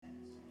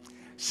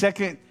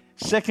Second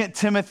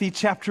Timothy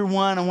chapter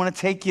 1, I want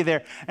to take you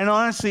there. And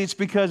honestly, it's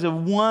because of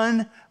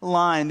one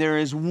line. There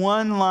is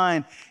one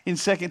line in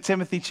 2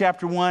 Timothy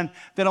chapter 1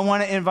 that I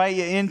want to invite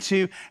you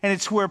into. And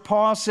it's where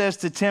Paul says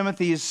to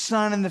Timothy, his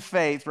son in the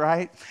faith,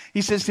 right?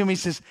 He says to him, he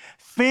says,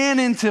 fan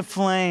into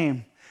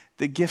flame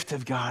the gift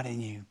of God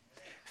in you.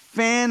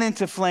 Fan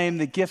into flame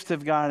the gift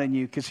of God in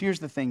you. Because here's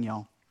the thing,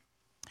 y'all.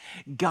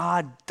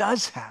 God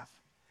does have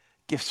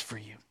gifts for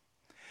you.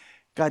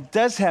 God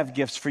does have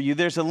gifts for you.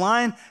 There's a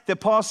line that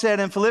Paul said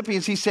in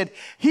Philippians. He said,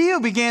 he who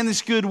began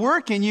this good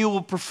work in you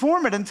will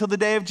perform it until the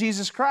day of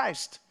Jesus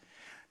Christ.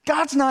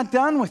 God's not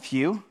done with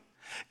you.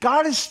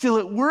 God is still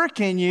at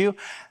work in you.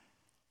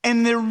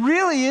 And there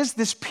really is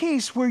this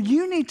piece where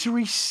you need to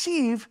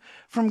receive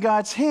from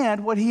God's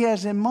hand what he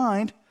has in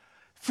mind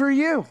for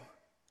you.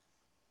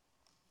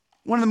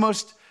 One of the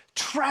most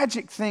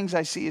tragic things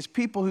I see is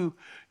people who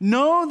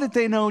know that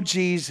they know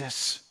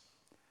Jesus,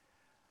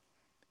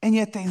 and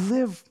yet they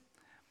live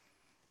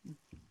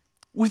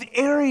with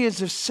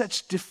areas of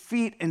such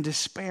defeat and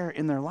despair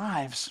in their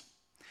lives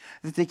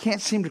that they can't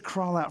seem to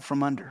crawl out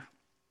from under.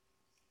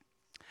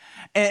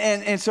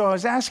 And so I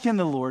was asking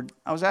the Lord,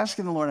 I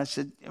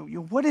said,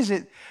 what is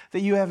it that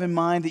you have in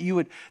mind that you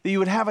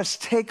would have us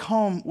take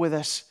home with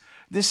us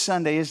this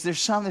Sunday? Is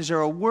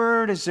there a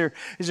word? Is there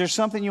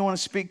something you want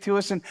to speak to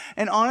us?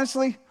 And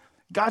honestly,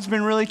 God's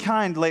been really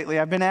kind lately.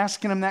 I've been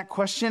asking him that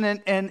question,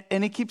 and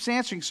he keeps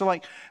answering. So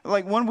like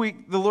 1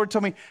 week, the Lord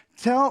told me,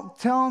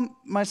 tell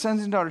my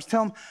sons and daughters,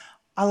 tell them,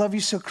 I love you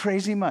so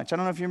crazy much. I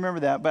don't know if you remember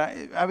that, but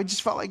I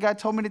just felt like God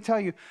told me to tell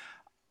you,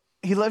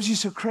 he loves you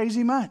so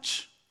crazy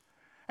much.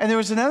 And there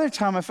was another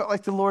time I felt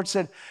like the Lord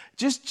said,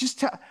 just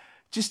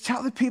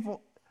tell the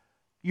people,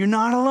 you're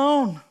not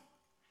alone.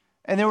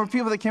 And there were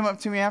people that came up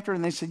to me after,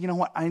 and they said, you know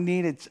what,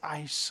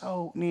 I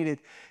so needed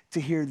to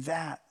hear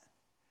that,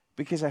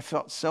 because I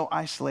felt so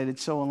isolated,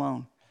 so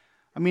alone.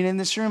 I mean, in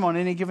this room on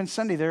any given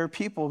Sunday, there are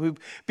people who,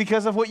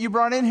 because of what you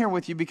brought in here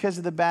with you, because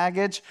of the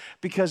baggage,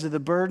 because of the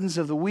burdens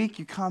of the week,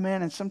 you come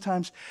in and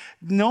sometimes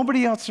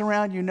nobody else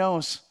around you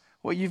knows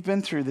what you've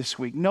been through this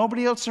week.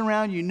 Nobody else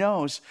around you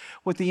knows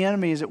what the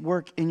enemy is at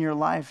work in your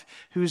life,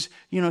 who's,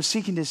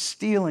 seeking to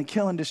steal and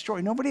kill and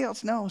destroy. Nobody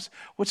else knows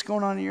what's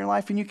going on in your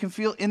life. And you can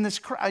feel in this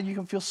crowd, you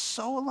can feel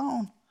so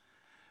alone.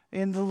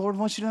 And the Lord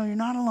wants you to know you're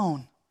not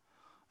alone.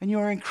 And you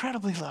are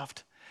incredibly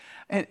loved.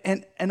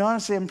 And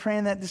honestly, I'm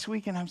praying that this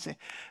weekend. I'm saying,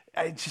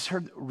 I just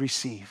heard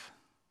receive.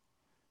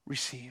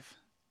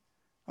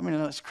 I mean, I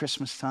know it's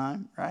Christmas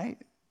time, right?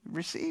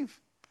 Receive.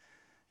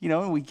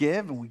 And we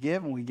give and we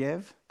give and we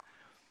give.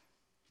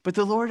 But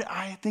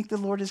I think the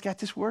Lord has got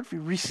this word for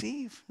you.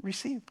 Receive.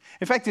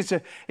 In fact,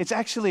 it's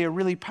actually a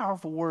really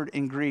powerful word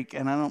in Greek,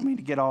 and I don't mean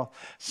to get all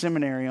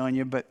seminary on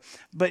you, but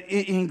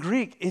in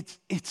Greek,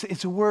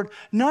 it's a word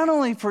not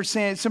only for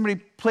saying somebody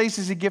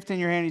places a gift in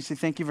your hand and you say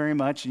thank you very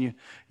much, and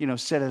you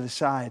set it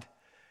aside.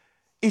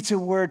 It's a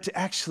word to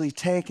actually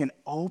take and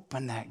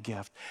open that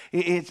gift.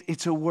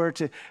 It's a word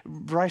to.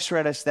 Bryce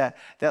read us that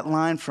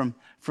line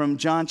from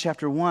John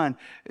chapter 1.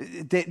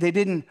 They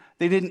didn't.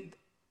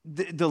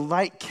 The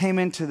light came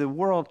into the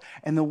world,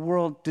 and the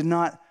world did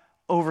not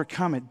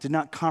overcome it, did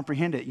not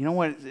comprehend it. You know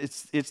what?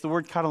 It's the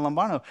word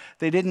katalambano.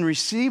 They didn't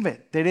receive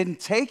it. They didn't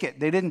take it.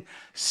 They didn't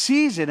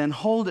seize it and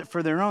hold it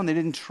for their own. They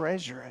didn't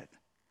treasure it.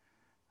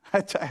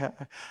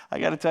 I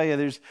got to tell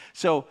you,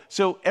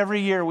 so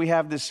every year we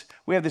have this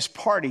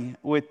party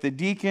with the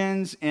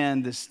deacons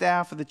and the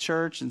staff of the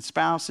church and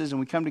spouses, and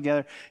we come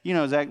together.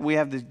 Zach, we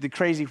have the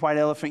crazy white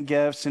elephant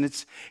gifts, and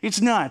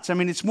it's nuts. I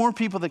mean, it's more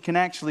people that can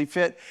actually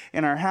fit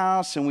in our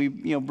house, and we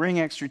bring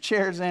extra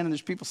chairs in, and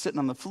there's people sitting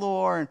on the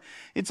floor, and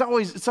it's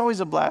always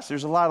a blast.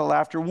 There's a lot of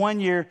laughter. One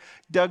year,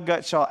 Doug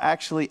Gutshaw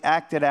actually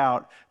acted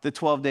out the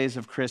 12 days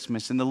of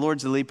Christmas and the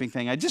Lord's the Leaping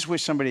thing. I just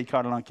wish somebody had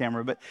caught it on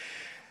camera,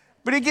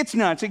 But it gets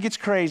nuts, it gets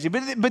crazy.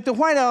 But the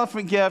white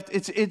elephant gift,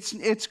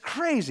 it's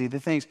crazy, the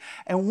things.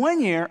 And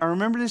one year, I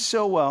remember this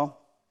so well.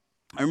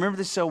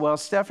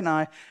 Steph and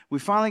I, we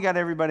finally got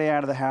everybody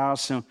out of the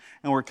house, and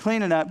we're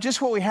cleaning up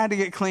just what we had to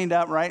get cleaned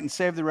up, right, and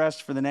save the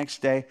rest for the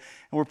next day.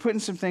 And we're putting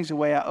some things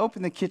away. I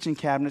open the kitchen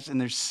cabinets,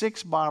 and there's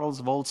 6 bottles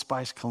of Old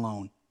Spice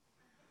cologne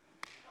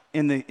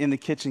in the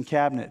kitchen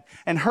cabinet.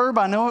 And Herb,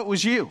 I know it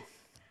was you.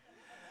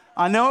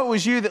 I know it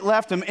was you that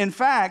left them. In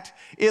fact,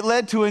 it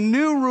led to a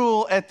new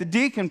rule at the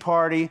deacon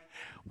party.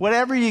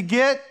 Whatever you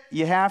get,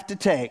 you have to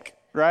take,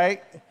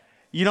 right?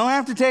 You don't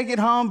have to take it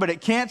home, but it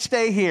can't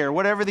stay here,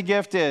 whatever the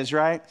gift is,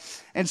 right?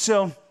 And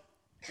so,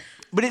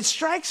 but it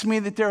strikes me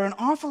that there are an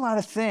awful lot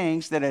of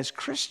things that as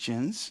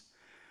Christians,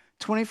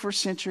 21st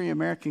century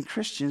American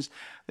Christians,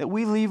 that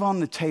we leave on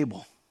the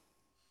table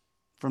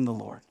from the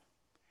Lord.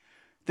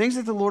 Things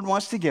that the Lord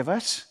wants to give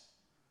us.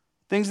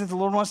 Things that the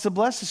Lord wants to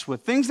bless us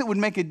with. Things that would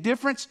make a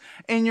difference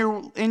in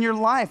your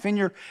life, in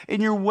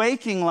your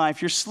waking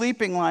life, your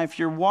sleeping life,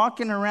 your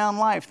walking around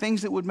life.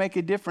 Things that would make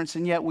a difference,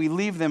 and yet we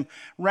leave them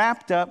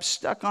wrapped up,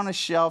 stuck on a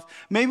shelf.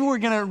 Maybe we're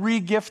going to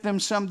re-gift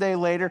them someday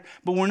later,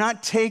 but we're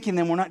not taking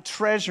them, we're not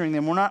treasuring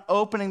them, we're not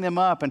opening them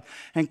up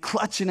and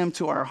clutching them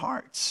to our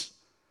hearts.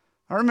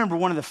 I remember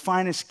one of the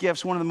finest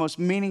gifts, one of the most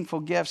meaningful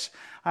gifts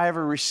I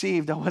ever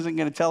received. I wasn't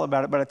going to tell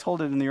about it, but I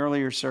told it in the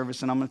earlier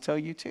service, and I'm going to tell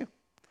you too.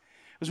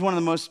 It was one of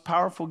the most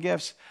powerful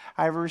gifts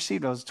I ever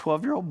received. I was a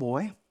 12-year-old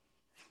boy,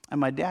 and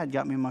my dad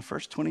got me my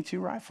first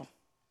 .22 rifle.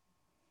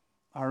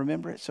 I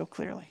remember it so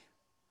clearly.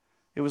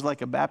 It was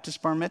like a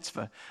Baptist bar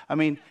mitzvah. I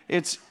mean,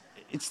 it's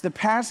the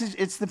passage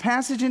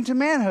into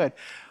manhood.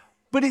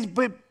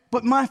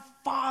 But my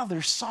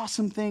father saw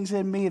some things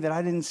in me that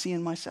I didn't see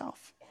in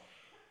myself.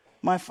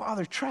 My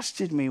father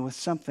trusted me with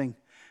something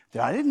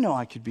that I didn't know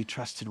I could be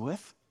trusted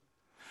with.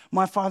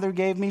 My father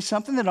gave me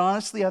something that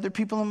honestly other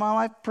people in my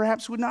life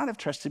perhaps would not have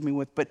trusted me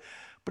with, but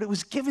it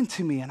was given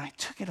to me, and I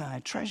took it and I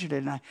treasured it,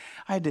 and I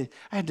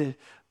had to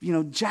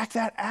jack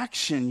that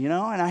action,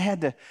 and I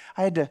had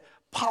to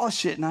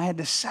polish it, and I had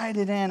to sight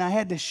it in. I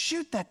had to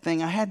shoot that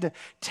thing. I had to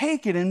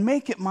take it and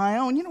make it my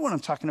own. You know what I'm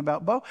talking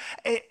about, Bo?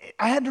 I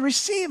had to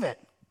receive it.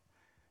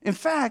 In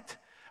fact,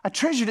 I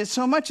treasured it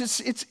so much,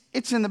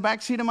 it's in the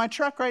back seat of my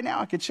truck right now.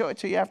 I could show it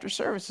to you after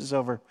service is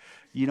over.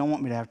 You don't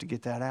want me to have to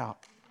get that out.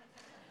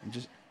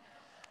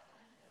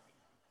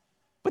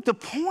 But the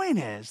point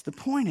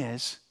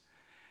is,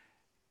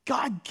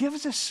 God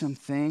gives us some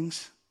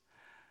things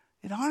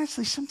that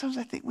honestly, sometimes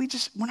I think we're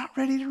not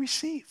ready to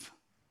receive.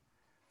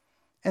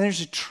 And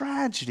there's a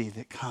tragedy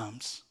that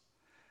comes.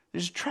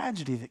 There's a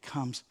tragedy that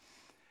comes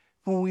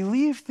when we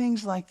leave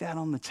things like that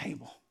on the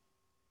table,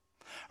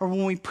 or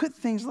when we put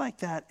things like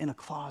that in a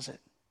closet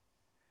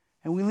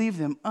and we leave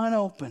them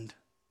unopened,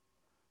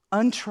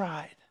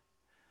 untried,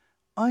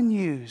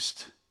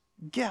 unused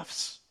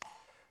gifts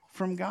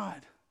from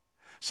God.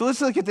 So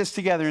let's look at this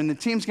together, and the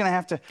team's going to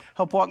have to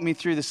help walk me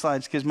through the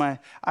slides because my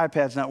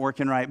iPad's not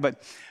working right.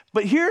 But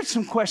here are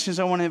some questions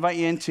I want to invite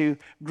you into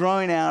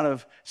growing out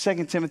of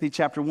 2 Timothy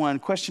chapter 1.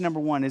 Question number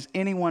 1, is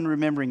anyone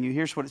remembering you?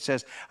 Here's what it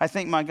says. I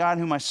thank my God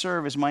whom I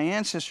serve as my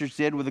ancestors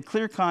did with a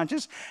clear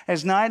conscience.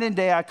 As night and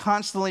day I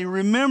constantly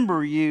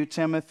remember you,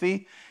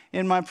 Timothy,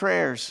 in my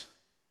prayers.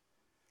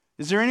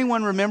 Is there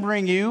anyone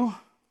remembering you?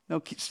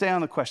 No, stay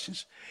on the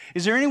questions.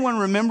 Is there anyone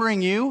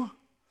remembering you?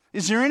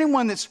 Is there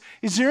anyone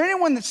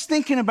that's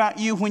thinking about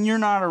you when you're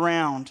not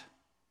around?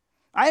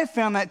 I have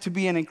found that to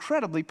be an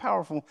incredibly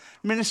powerful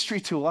ministry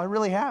tool. I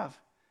really have.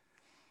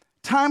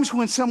 Times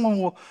when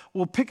someone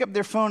will pick up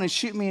their phone and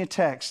shoot me a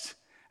text.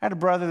 I had a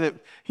brother that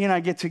he and I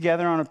get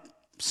together on a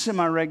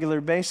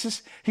semi-regular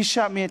basis. He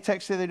shot me a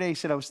text the other day. He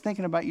said, I was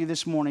thinking about you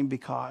this morning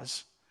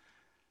because.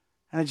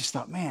 And I just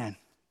thought, man,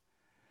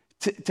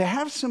 to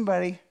have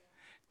somebody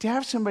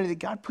that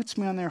God puts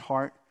me on their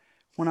heart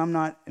when I'm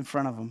not in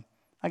front of them.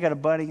 I got a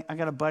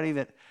buddy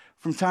that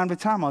from time to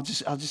time I'll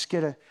just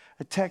get a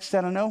text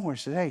out of nowhere.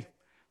 Says, hey,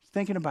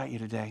 thinking about you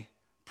today,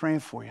 praying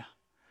for you.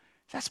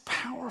 That's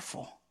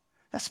powerful.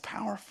 That's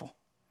powerful.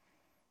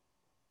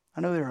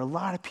 I know there are a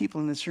lot of people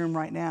in this room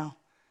right now.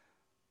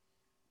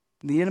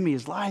 The enemy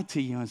has lied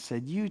to you and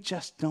said, you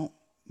just don't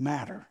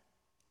matter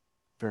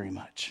very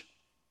much.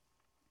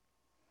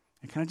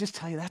 And can I just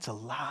tell you, that's a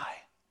lie.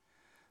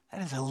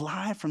 That is a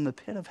lie from the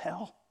pit of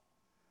hell.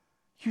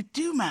 You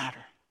do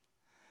matter.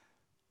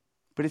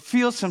 But it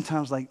feels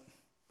sometimes like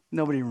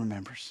nobody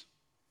remembers.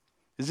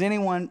 Is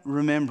anyone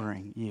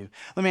remembering you?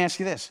 Let me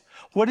ask you this.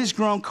 What has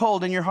grown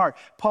cold in your heart?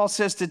 Paul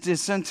says to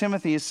his son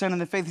Timothy, his son in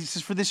the faith, he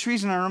says, for this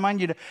reason I remind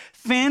you to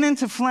fan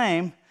into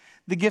flame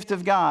the gift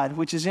of God,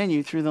 which is in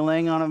you through the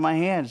laying on of my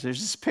hands.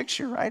 There's this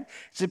picture, right?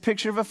 It's a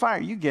picture of a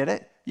fire. You get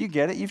it. You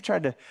get it. You've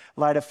tried to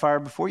light a fire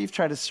before. You've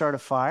tried to start a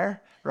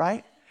fire,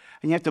 right?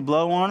 And you have to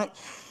blow on it.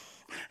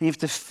 And you have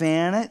to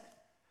fan it,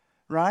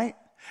 right?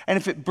 And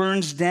if it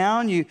burns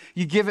down, you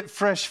give it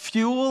fresh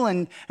fuel,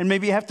 and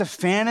maybe you have to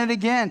fan it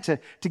again to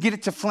get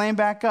it to flame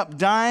back up.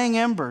 Dying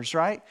embers,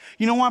 right?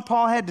 You know why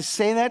Paul had to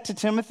say that to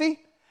Timothy?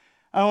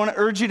 I want to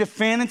urge you to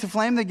fan into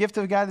flame the gift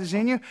of God that's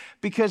in you,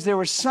 because there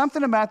was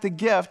something about the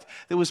gift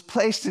that was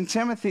placed in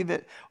Timothy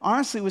that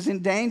honestly was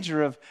in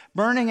danger of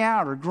burning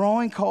out or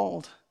growing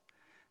cold.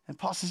 And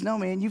Paul says, no,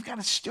 man, you've got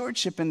a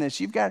stewardship in this.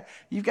 You've got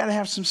to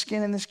have some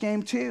skin in this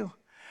game too.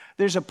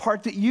 There's a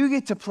part that you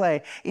get to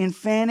play in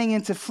fanning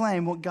into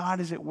flame what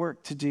God is at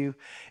work to do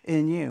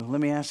in you.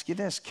 Let me ask you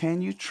this.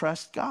 Can you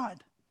trust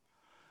God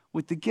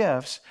with the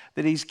gifts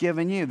that he's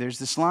given you? There's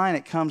this line,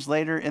 it comes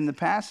later in the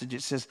passage.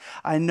 It says,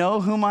 I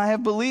know whom I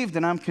have believed,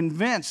 and I'm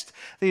convinced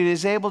that he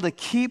is able to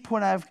keep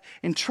what I've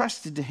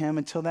entrusted to him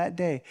until that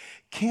day.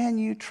 Can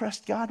you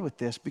trust God with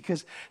this?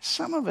 Because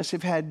some of us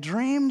have had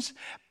dreams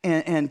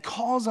and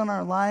calls on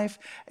our life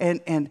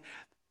and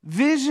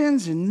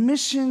visions and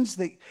missions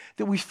that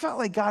we felt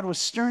like God was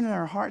stirring in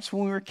our hearts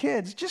when we were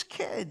kids, just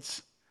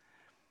kids.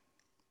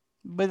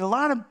 But a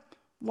lot of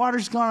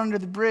water's gone under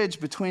the bridge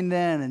between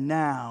then and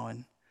now.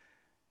 And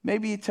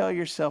maybe you tell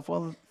yourself,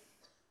 well,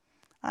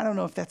 I don't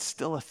know if that's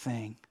still a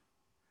thing.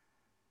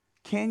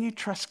 Can you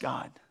trust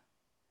God?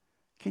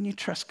 Can you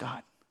trust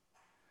God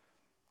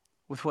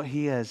with what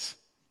he has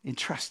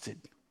entrusted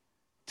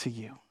to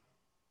you?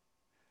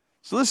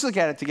 So let's look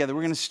at it together.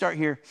 We're going to start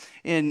here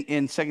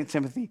in 2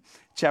 Timothy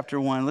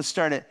chapter 1. Let's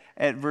start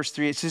at verse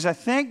 3. It says, I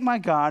thank my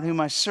God whom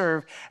I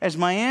serve as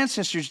my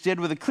ancestors did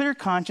with a clear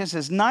conscience,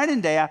 as night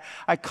and day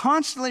I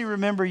constantly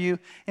remember you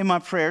in my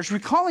prayers,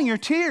 recalling your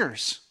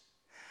tears.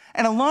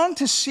 And I long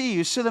to see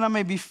you so that I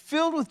may be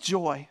filled with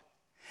joy.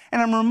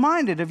 And I'm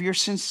reminded of your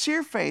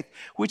sincere faith,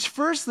 which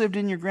first lived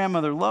in your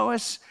grandmother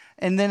Lois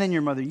and then in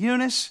your mother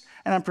Eunice.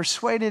 And I'm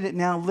persuaded it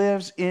now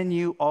lives in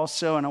you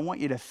also. And I want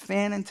you to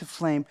fan into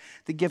flame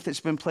the gift that's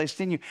been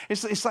placed in you.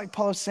 It's like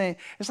Paul is saying,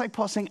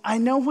 I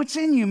know what's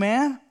in you,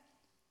 man.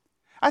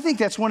 I think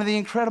that's one of the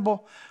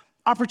incredible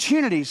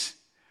opportunities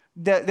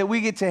that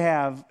we get to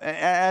have.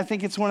 I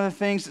think it's one of the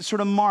things that sort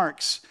of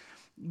marks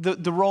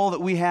the role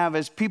that we have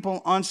as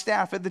people on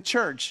staff at the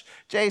church.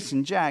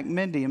 Jason, Jack,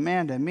 Mindy,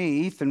 Amanda,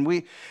 me, Ethan.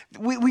 We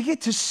get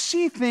to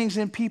see things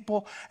in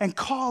people and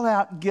call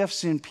out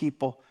gifts in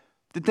people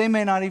that they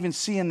may not even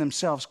see in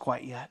themselves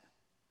quite yet.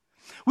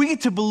 We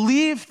get to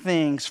believe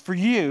things for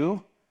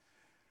you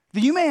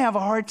that you may have a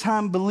hard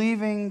time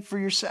believing for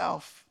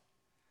yourself.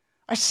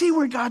 I see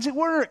where God's at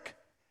work.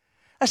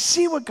 I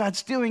see what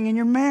God's doing in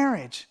your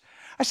marriage.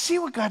 I see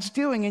what God's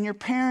doing in your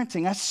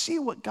parenting. I see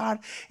what God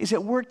is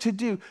at work to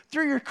do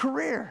through your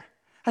career.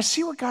 I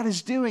see what God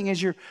is doing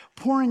as you're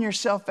pouring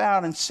yourself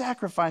out and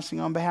sacrificing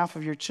on behalf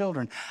of your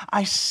children.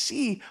 I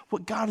see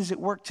what God is at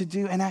work to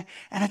do, and I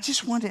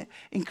just want to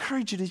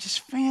encourage you to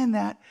just fan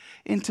that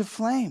into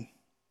flame.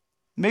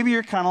 Maybe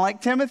you're kind of like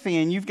Timothy,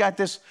 and you've got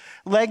this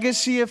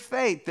legacy of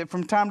faith that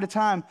from time to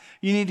time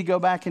you need to go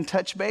back and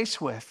touch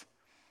base with.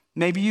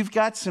 Maybe you've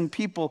got some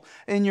people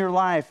in your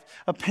life,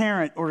 a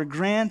parent or a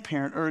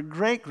grandparent or a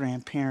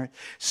great-grandparent,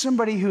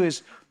 somebody who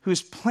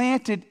has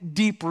planted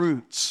deep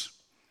roots.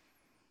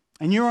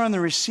 And you're on the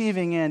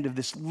receiving end of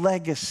this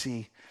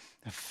legacy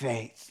of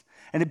faith.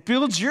 And it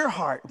builds your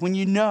heart when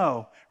you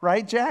know,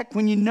 right, Jack?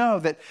 When you know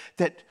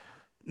that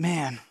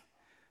man,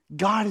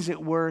 God is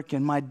at work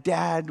and my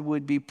dad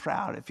would be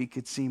proud if he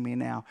could see me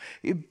now.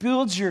 It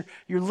builds your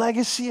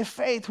legacy of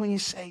faith when you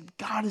say,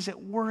 God is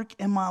at work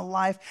in my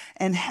life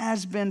and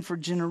has been for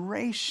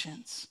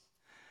generations.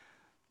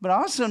 But I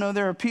also know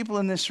there are people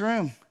in this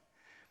room,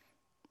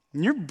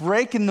 and you're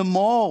breaking the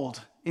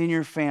mold in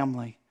your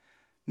family.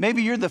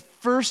 Maybe you're the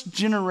first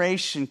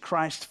generation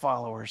Christ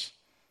followers,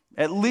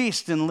 at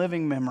least in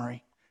living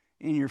memory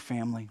in your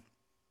family.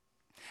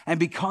 And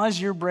because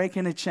you're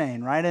breaking a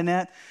chain, right,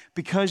 Annette?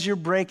 Because you're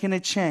breaking a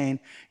chain,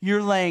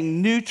 you're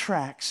laying new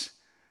tracks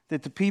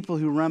that the people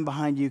who run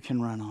behind you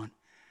can run on.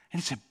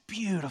 And it's a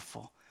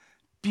beautiful,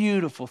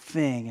 beautiful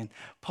thing. And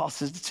Paul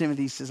says to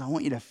Timothy, he says, I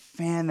want you to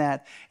fan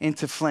that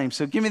into flame.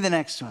 So give me the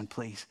next one,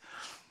 please.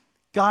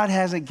 God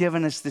hasn't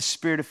given us the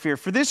spirit of fear.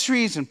 For this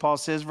reason, Paul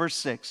says, verse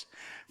 6,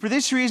 for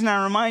this reason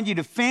I remind you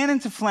to fan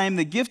into flame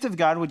the gift of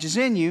God which is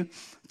in you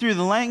through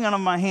the laying on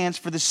of my hands.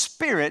 For the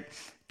Spirit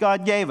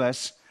God gave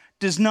us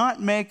does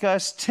not make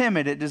us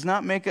timid. It does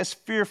not make us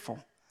fearful.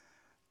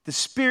 The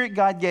Spirit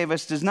God gave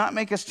us does not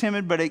make us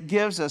timid, but it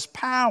gives us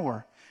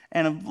power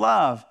and of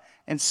love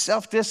and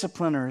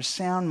self-discipline or a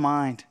sound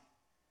mind.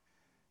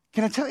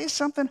 Can I tell you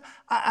something?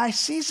 I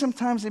see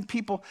sometimes in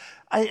people,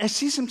 I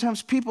see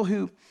sometimes people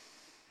who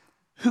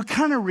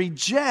kind of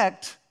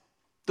reject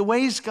the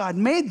ways God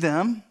made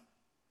them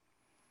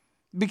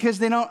because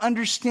they don't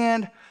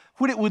understand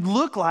what it would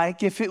look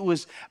like if it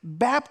was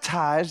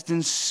baptized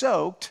and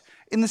soaked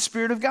in the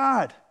Spirit of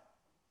God.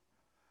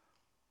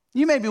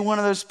 You may be one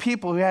of those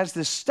people who has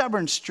this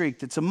stubborn streak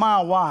that's a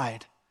mile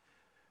wide,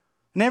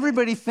 and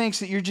everybody thinks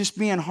that you're just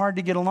being hard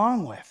to get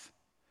along with.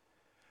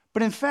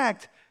 But in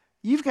fact,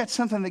 you've got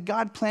something that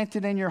God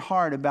planted in your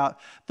heart about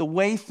the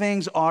way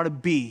things ought to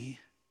be,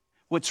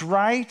 what's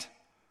right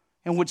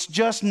and what's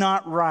just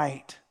not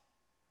right.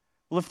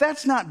 Well, if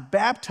that's not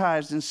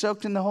baptized and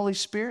soaked in the Holy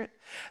Spirit,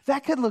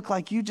 that could look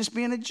like you just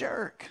being a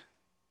jerk.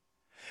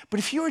 But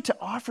if you were to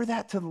offer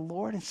that to the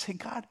Lord and say,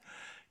 God,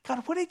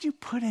 what did you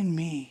put in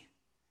me?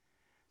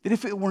 That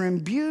if it were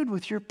imbued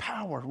with your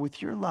power,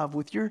 with your love,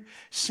 with your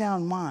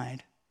sound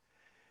mind,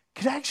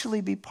 could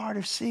actually be part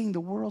of seeing the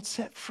world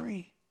set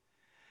free.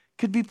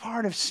 Could be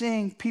part of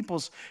seeing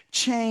people's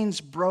chains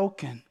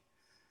broken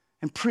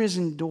and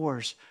prison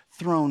doors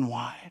thrown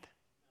wide.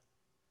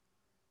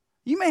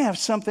 You may have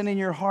something in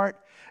your heart.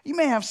 You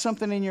may have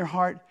something in your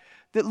heart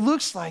that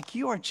looks like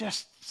you are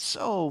just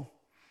so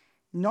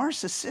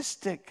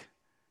narcissistic,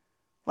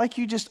 like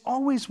you just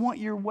always want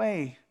your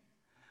way,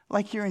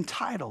 like you're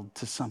entitled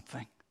to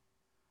something.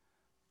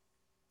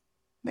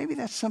 Maybe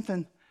that's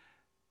something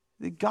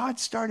that God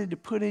started to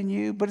put in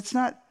you, but it's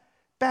not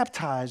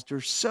baptized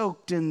or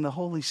soaked in the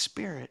Holy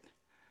Spirit.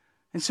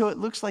 And so it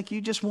looks like you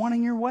just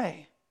wanting your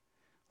way,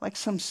 like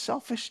some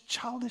selfish,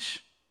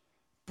 childish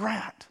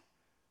brat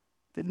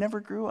that never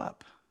grew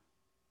up.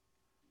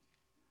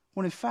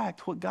 When in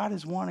fact, what God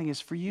is wanting is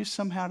for you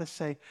somehow to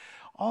say,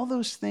 all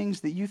those things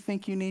that you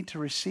think you need to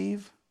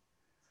receive,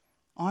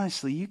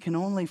 honestly, you can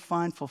only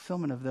find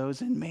fulfillment of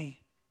those in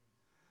me.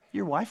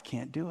 Your wife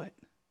can't do it.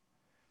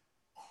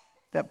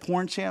 That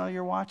porn channel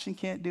you're watching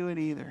can't do it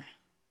either.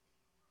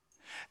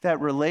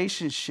 that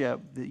relationship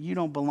that you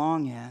don't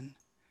belong in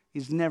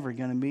is never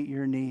going to meet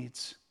your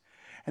needs.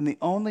 And the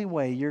only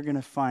way you're going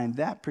to find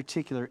that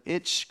particular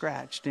itch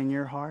scratched in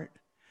your heart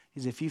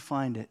is if you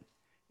find it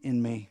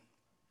in me.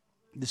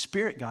 The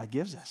spirit God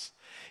gives us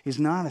is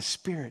not a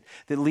spirit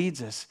that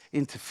leads us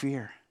into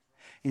fear.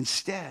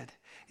 Instead,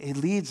 it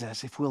leads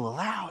us, if we'll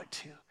allow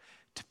it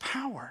to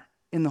power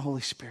in the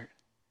Holy Spirit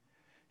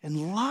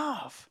and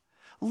love.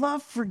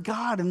 Love for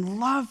God and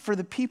love for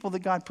the people that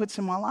God puts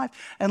in my life.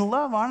 And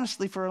love,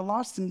 honestly, for a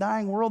lost and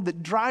dying world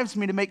that drives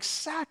me to make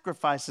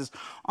sacrifices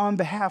on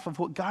behalf of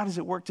what God is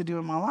at work to do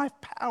in my life.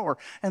 Power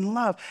and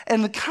love.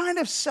 And the kind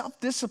of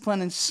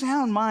self-discipline and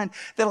sound mind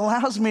that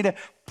allows me to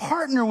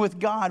partner with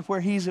God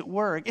where he's at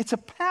work. It's a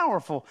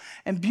powerful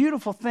and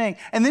beautiful thing.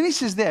 And then he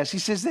says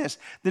this,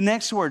 the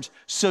next words,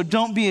 so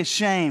don't be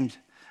ashamed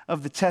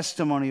of the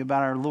testimony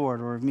about our Lord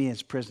or of me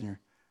as prisoner.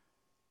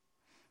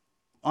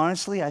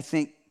 Honestly, I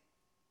think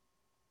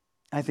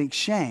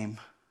shame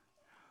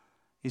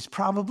is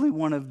probably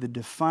one of the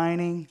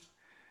defining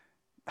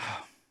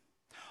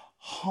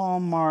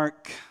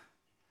hallmark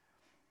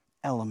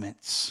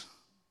elements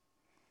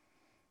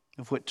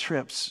of what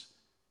trips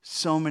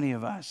so many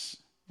of us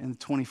in the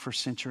 21st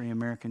century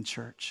American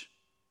church.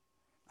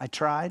 I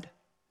tried,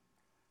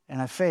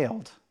 and I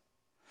failed,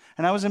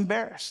 and I was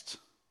embarrassed,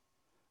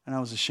 and I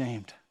was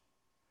ashamed.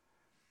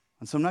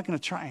 And so I'm not going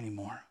to try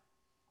anymore.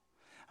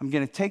 I'm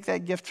going to take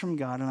that gift from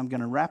God and I'm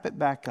going to wrap it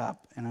back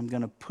up and I'm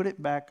going to put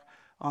it back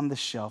on the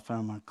shelf and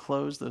I'm going to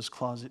close those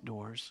closet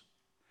doors.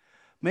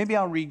 Maybe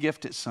I'll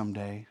re-gift it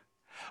someday.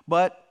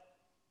 But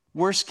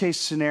worst case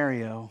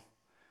scenario,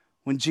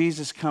 when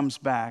Jesus comes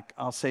back,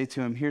 I'll say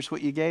to him, here's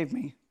what you gave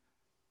me.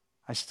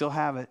 I still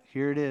have it.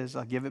 Here it is.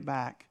 I'll give it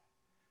back.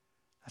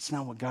 That's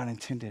not what God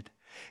intended.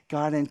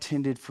 God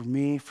intended for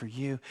me, for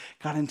you,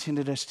 God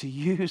intended us to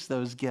use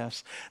those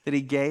gifts that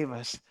he gave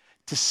us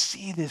to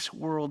see this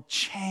world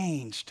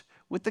changed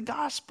with the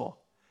gospel.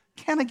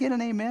 Can I get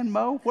an amen,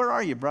 Mo? Where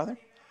are you, brother?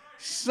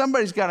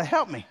 Somebody's got to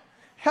help me.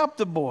 Help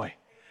the boy.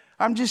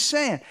 I'm just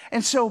saying.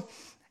 And so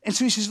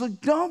he says,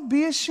 look, don't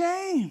be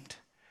ashamed.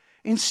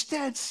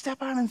 Instead,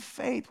 step out in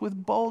faith with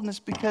boldness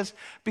because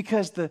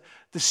the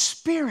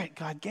spirit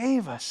God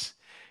gave us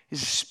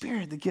is a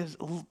spirit that gives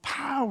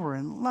power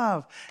and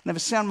love and have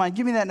a sound mind.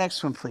 Give me that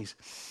next one, please.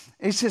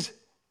 It says,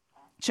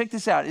 check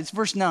this out. It's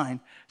verse 9.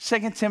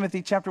 2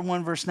 Timothy chapter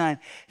 1, verse 9.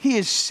 He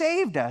has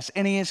saved us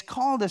and he has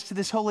called us to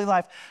this holy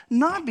life,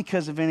 not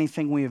because of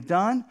anything we have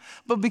done,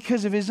 but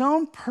because of his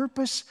own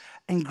purpose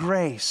and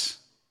grace.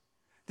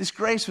 This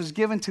grace was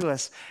given to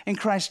us in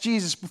Christ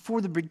Jesus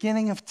before the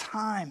beginning of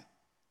time.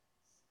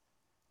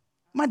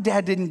 My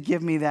dad didn't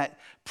give me that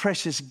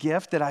precious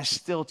gift that I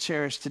still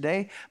cherish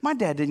today. My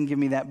dad didn't give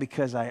me that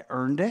because I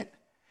earned it.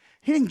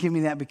 He didn't give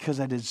me that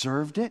because I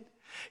deserved it.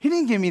 He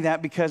didn't give me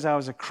that because I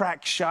was a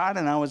crack shot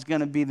and I was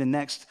going to be the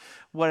next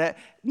what.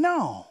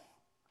 No.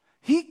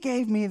 He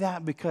gave me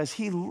that because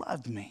he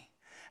loved me.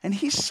 And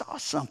he saw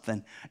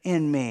something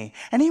in me.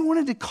 And he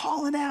wanted to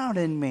call it out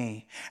in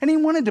me. And he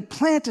wanted to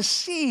plant a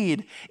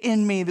seed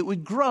in me that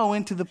would grow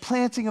into the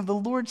planting of the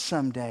Lord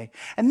someday.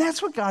 And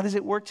that's what God is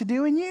at work to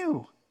do in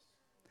you.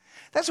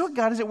 That's what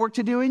God is at work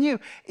to do in you.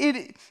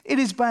 It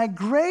is by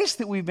grace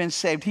that we've been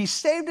saved. He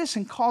saved us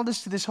and called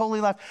us to this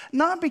holy life,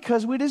 not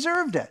because we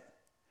deserved it,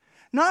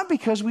 not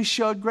because we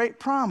showed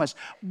great promise,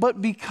 but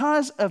not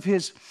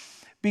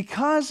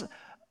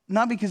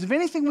because of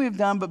anything we've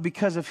done, but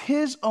because of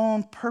his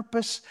own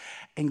purpose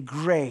and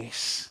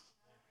grace.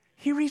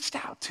 He reached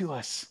out to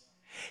us.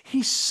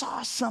 He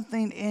saw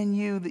something in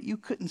you that you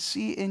couldn't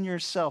see in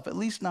yourself, at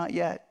least not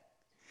yet.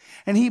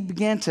 And he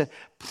began to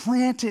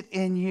plant it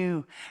in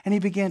you, and he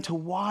began to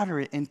water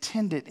it and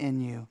tend it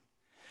in you,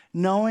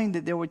 knowing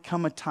that there would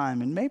come a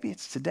time, and maybe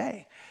it's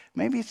today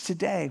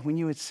when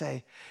you would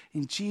say,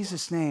 in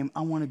Jesus' name,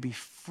 I want to be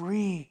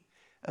free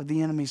of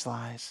the enemy's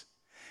lies.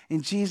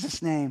 In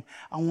Jesus' name,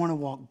 I want to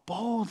walk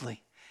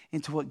boldly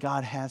into what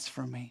God has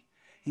for me.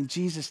 In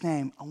Jesus'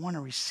 name, I want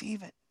to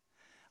receive it.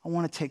 I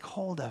want to take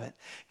hold of it.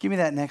 Give me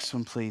that next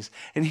one, please.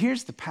 And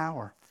here's the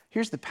power.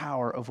 Here's the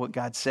power of what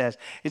God says.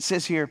 It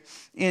says here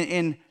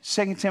in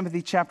 2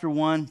 Timothy chapter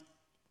 1,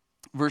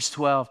 verse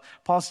 12,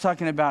 Paul's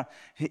talking about,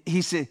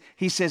 he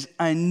says,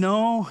 I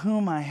know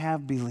whom I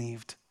have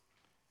believed.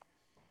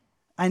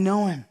 I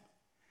know him.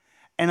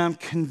 And I'm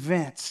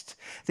convinced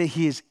that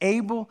he is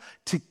able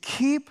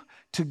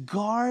to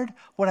guard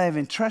what I have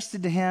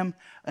entrusted to him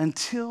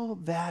until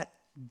that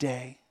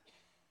day.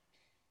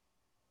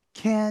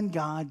 Can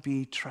God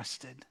be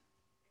trusted?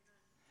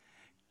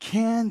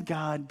 Can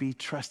God be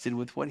trusted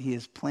with what he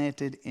has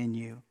planted in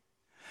you?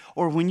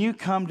 Or when you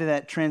come to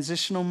that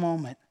transitional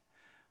moment,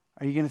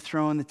 are you going to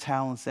throw in the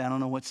towel and say, I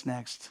don't know what's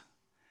next?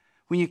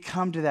 When you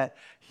come to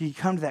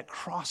that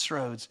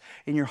crossroads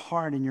in your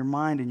heart, in your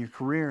mind, in your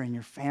career, in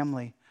your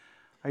family,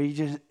 are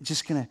you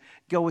just going to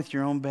go with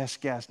your own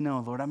best guess? No,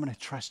 Lord, I'm going to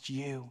trust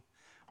you.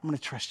 I'm going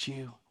to trust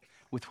you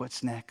with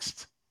what's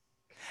next.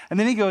 And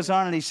then he goes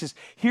on and he says,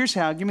 here's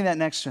how. Give me that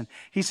next one.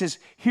 He says,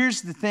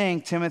 here's the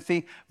thing,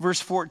 Timothy,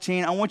 verse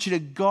 14. I want you to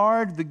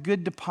guard the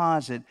good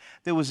deposit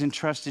that was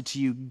entrusted to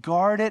you.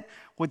 Guard it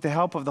with the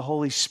help of the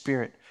Holy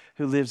Spirit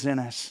who lives in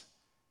us.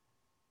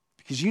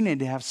 Because you need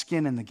to have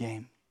skin in the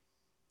game.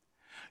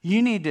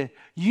 You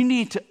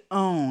need to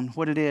own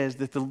what it is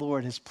that the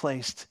Lord has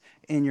placed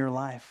in your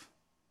life.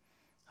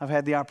 I've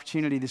had the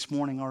opportunity this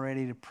morning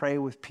already to pray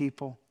with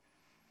people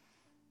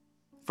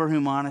for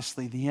whom,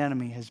 honestly, the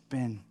enemy has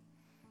been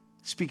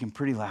speaking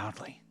pretty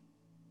loudly.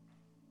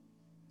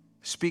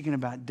 Speaking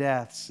about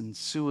deaths and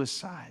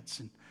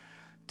suicides and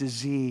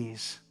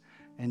disease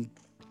and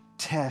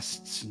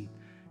tests and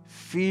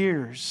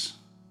fears.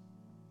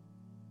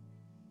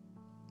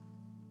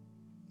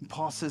 And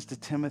Paul says to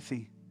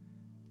Timothy,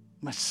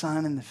 my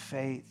son in the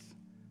faith,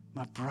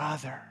 my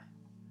brother,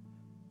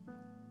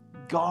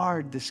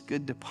 guard this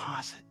good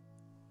deposit.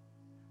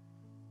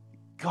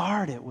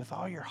 Guard it with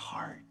all your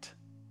heart.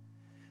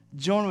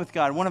 Join with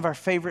God. One of our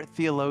favorite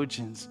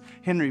theologians,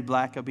 Henry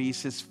Blackaby, he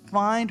says,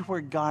 find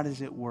where God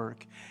is at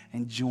work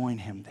and join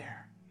him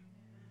there.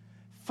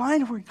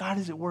 Find where God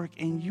is at work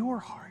in your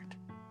heart,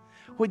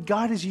 what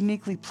God has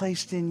uniquely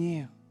placed in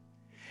you.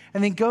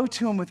 And then go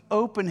to him with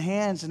open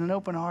hands and an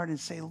open heart and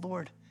say,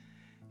 Lord,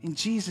 in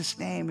Jesus'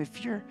 name,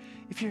 if you're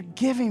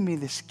giving me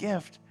this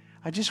gift,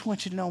 I just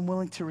want you to know I'm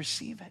willing to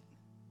receive it.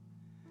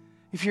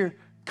 If you're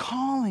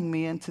calling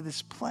me into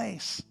this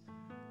place,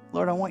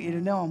 Lord, I want you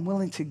to know I'm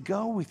willing to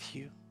go with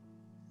you.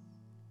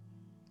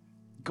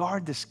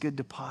 Guard this good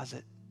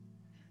deposit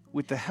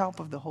with the help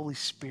of the Holy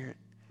Spirit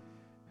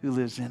who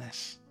lives in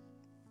us.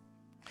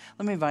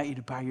 Let me invite you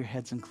to bow your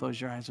heads and close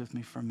your eyes with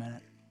me for a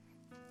minute.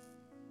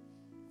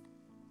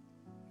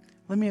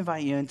 Let me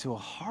invite you into a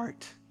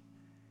heart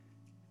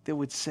that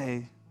would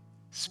say,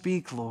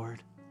 speak,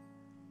 Lord.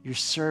 Your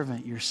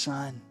servant, your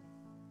son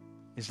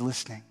is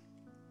listening.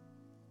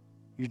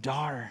 Your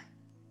daughter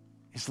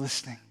is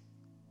listening.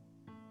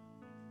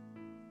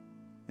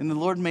 And the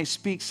Lord may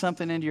speak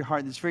something into your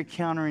heart that's very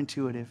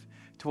counterintuitive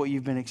to what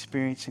you've been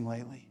experiencing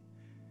lately.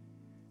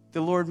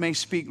 The Lord may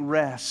speak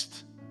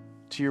rest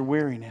to your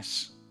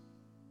weariness.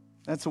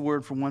 That's a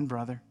word for one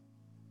brother.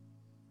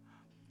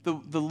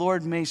 The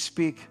Lord may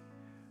speak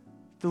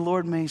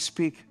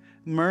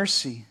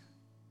mercy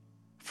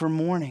for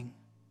mourning.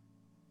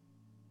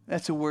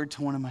 That's a word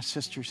to one of my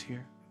sisters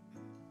here.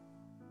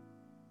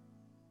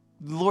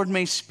 The Lord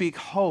may speak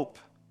hope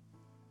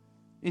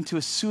into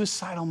a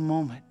suicidal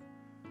moment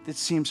that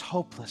seems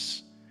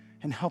hopeless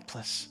and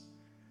helpless.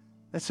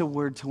 That's a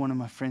word to one of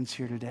my friends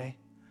here today.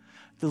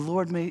 The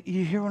Lord may,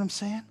 you hear what I'm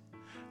saying?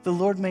 The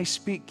Lord may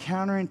speak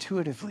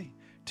counterintuitively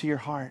to your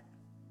heart.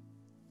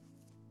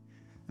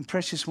 And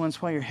precious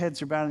ones, while your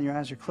heads are bowed and your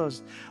eyes are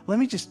closed, let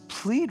me just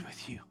plead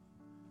with you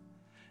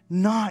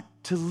not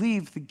to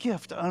leave the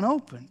gift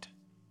unopened.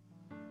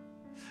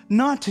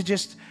 Not to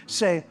just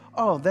say,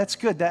 oh, that's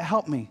good, that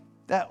helped me.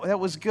 That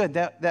was good,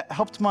 that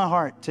helped my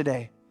heart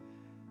today.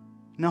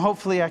 Now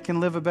hopefully I can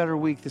live a better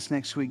week this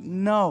next week.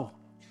 No.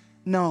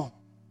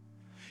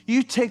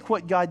 You take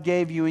what God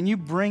gave you and you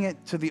bring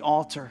it to the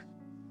altar.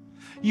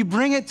 You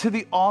bring it to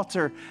the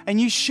altar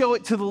and you show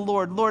it to the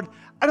Lord. Lord,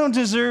 I don't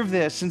deserve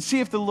this. And see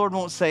if the Lord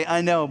won't say,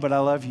 I know, but I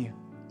love you.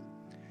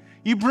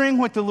 You bring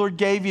what the Lord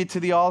gave you to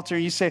the altar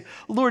and you say,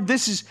 Lord,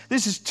 this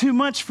is too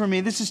much for me.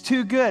 This is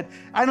too good.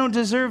 I don't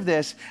deserve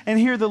this. And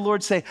hear the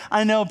Lord say,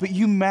 I know, but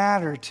you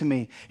matter to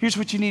me. Here's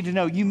what you need to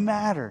know. You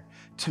matter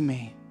to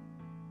me.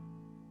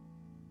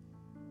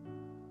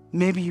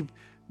 Maybe you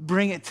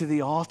bring it to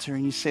the altar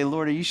and you say,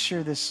 Lord, are you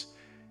sure this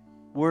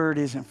word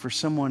isn't for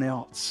someone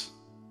else?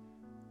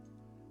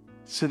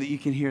 So that you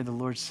can hear the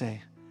Lord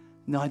say,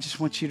 no, I just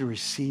want you to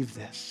receive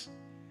this.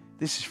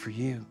 This is for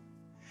you.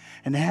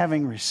 And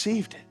having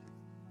received it,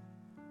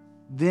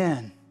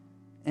 then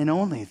and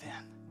only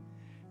then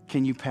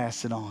can you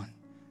pass it on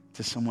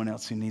to someone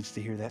else who needs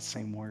to hear that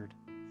same word.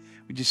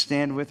 Would you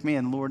stand with me?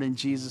 And Lord, in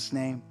Jesus'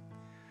 name,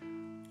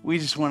 we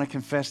just want to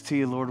confess to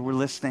you, Lord, we're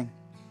listening.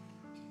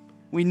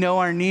 We know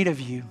our need of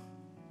you.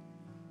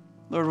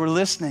 Lord, we're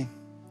listening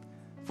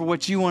for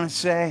what you want to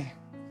say.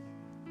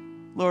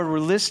 Lord, we're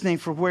listening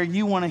for where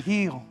you want to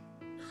heal.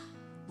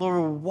 Lord,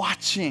 we're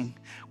watching.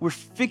 We're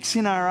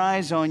fixing our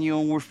eyes on you,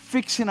 and we're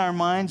fixing our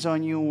minds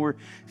on you, and we're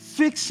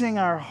fixing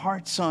our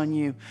hearts on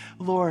you.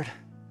 Lord,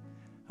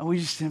 and we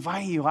just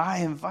invite you, I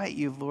invite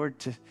you, Lord,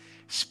 to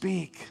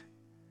speak,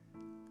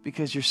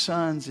 because your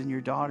sons and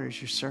your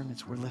daughters, your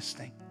servants, were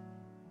listening.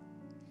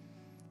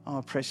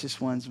 Oh,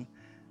 precious ones,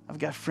 I've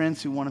got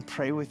friends who want to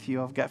pray with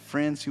you. I've got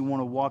friends who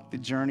want to walk the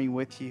journey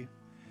with you.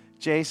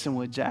 Jason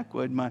would, Jack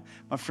would, my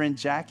friend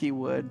Jackie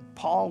would,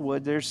 Paul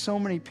would. There's so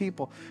many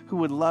people who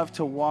would love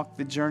to walk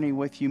the journey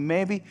with you.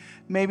 Maybe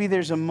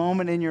there's a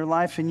moment in your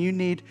life and you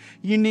need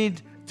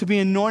to be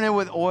anointed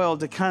with oil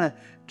to kind of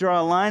draw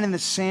a line in the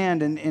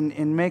sand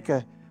and make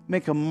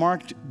a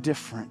marked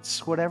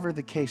difference. Whatever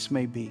the case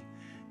may be,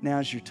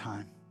 now's your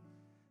time.